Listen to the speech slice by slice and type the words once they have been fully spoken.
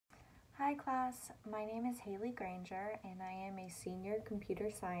Hi class, my name is Haley Granger and I am a senior computer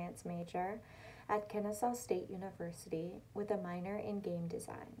science major at Kennesaw State University with a minor in game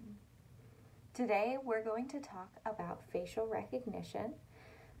design. Today we're going to talk about facial recognition.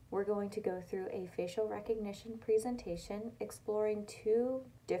 We're going to go through a facial recognition presentation exploring two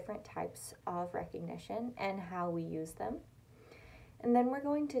different types of recognition and how we use them. And then we're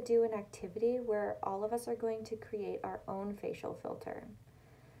going to do an activity where all of us are going to create our own facial filter.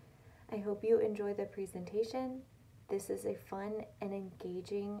 I hope you enjoy the presentation. This is a fun and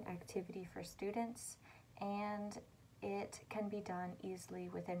engaging activity for students, and it can be done easily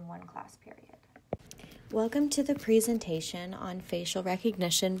within one class period. Welcome to the presentation on facial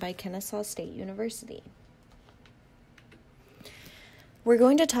recognition by Kennesaw State University. We're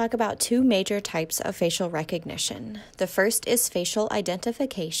going to talk about two major types of facial recognition. The first is facial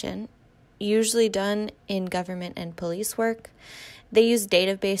identification, usually done in government and police work. They use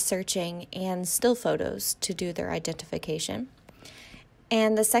database searching and still photos to do their identification.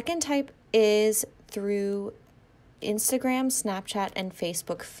 And the second type is through Instagram, Snapchat, and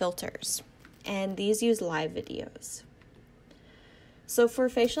Facebook filters. And these use live videos. So for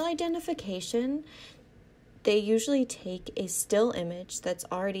facial identification, they usually take a still image that's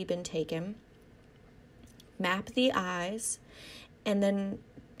already been taken, map the eyes, and then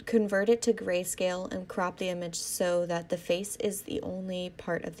convert it to grayscale and crop the image so that the face is the only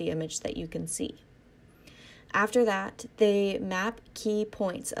part of the image that you can see. After that, they map key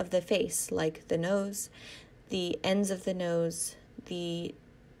points of the face, like the nose, the ends of the nose, the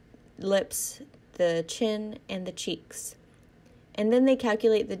lips, the chin, and the cheeks. And then they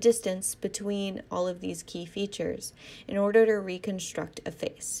calculate the distance between all of these key features in order to reconstruct a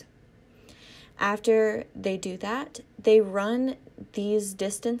face. After they do that, they run these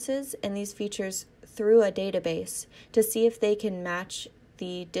distances and these features through a database to see if they can match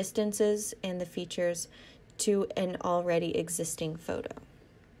the distances and the features to an already existing photo.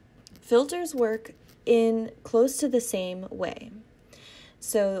 Filters work in close to the same way.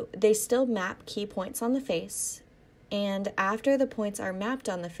 So they still map key points on the face, and after the points are mapped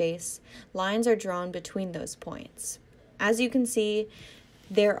on the face, lines are drawn between those points. As you can see,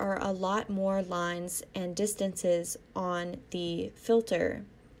 there are a lot more lines and distances on the filter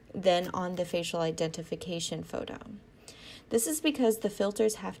than on the facial identification photo. This is because the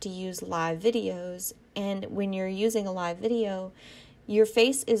filters have to use live videos, and when you're using a live video, your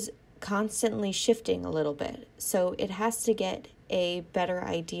face is constantly shifting a little bit, so it has to get a better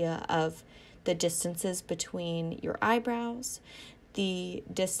idea of the distances between your eyebrows, the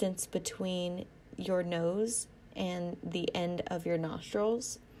distance between your nose and the end of your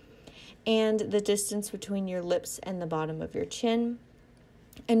nostrils, and the distance between your lips and the bottom of your chin,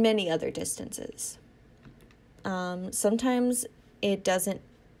 and many other distances. Sometimes it doesn't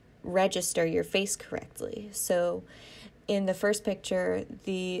register your face correctly. So in the first picture,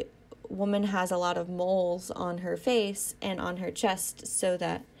 the woman has a lot of moles on her face and on her chest, so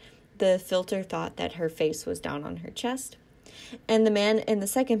that the filter thought that her face was down on her chest. And the man in the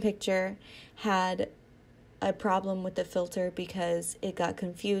second picture had a problem with the filter because it got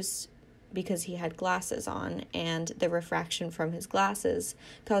confused because he had glasses on, and the refraction from his glasses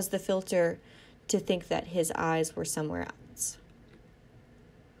caused the filter to think that his eyes were somewhere else.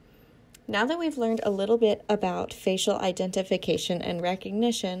 Now that we've learned a little bit about facial identification and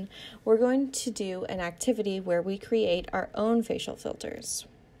recognition, we're going to do an activity where we create our own facial filters.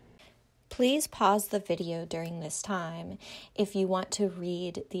 Please pause the video during this time if you want to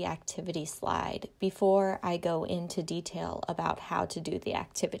read the activity slide before I go into detail about how to do the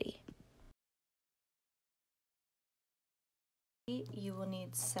activity. You will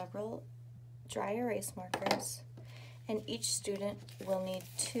need several dry erase markers, and each student will need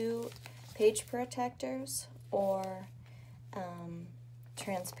 2 page protectors or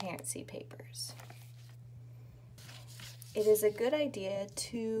transparency papers. It is a good idea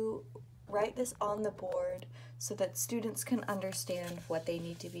to write this on the board so that students can understand what they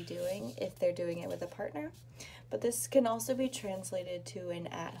need to be doing if they're doing it with a partner, but this can also be translated to an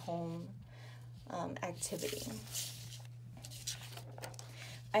at-home activity.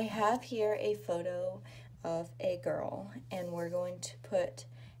 I have here a photo of a girl, and we're going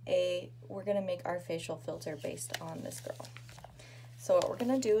to make our facial filter based on this girl. So what we're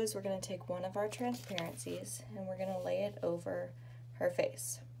going to do is we're going to take one of our transparencies and we're going to lay it over her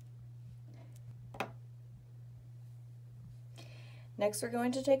face. Next, we're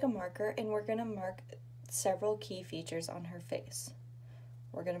going to take a marker and we're going to mark several key features on her face.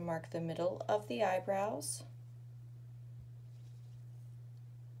 We're going to mark the middle of the eyebrows,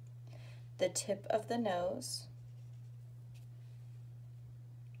 the tip of the nose,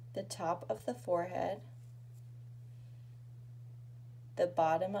 the top of the forehead, the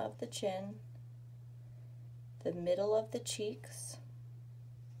bottom of the chin, the middle of the cheeks,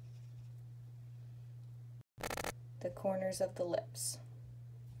 the corners of the lips.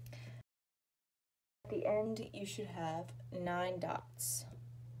 At the end, you should have 9 dots.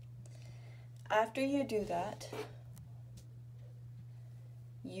 After you do that,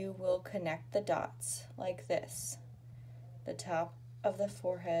 you will connect the dots like this. The top of the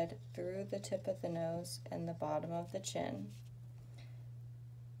forehead through the tip of the nose and the bottom of the chin,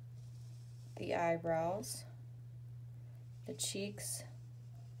 the eyebrows, the cheeks,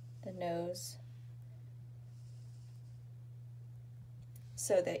 the nose,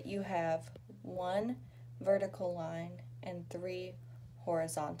 so that you have 1 vertical line and 3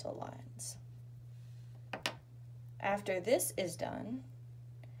 horizontal lines. After this is done,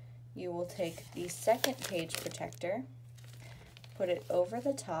 you will take the second page protector, put it over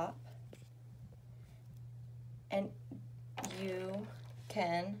the top, and you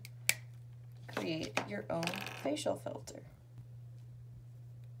can create your own facial filter.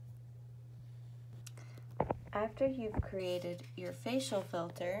 After you've created your facial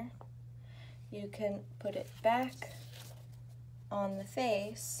filter, you can put it back on the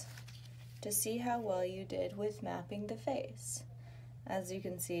face to see how well you did with mapping the face. As you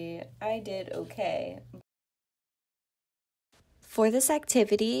can see, I did okay. For this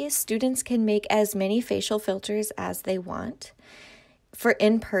activity, students can make as many facial filters as they want. For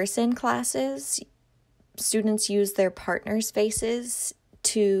in-person classes, students use their partners' faces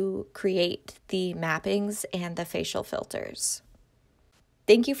to create the mappings and the facial filters.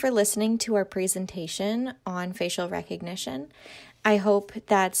 Thank you for listening to our presentation on facial recognition. I hope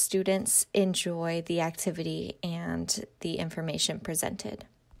that students enjoy the activity and the information presented.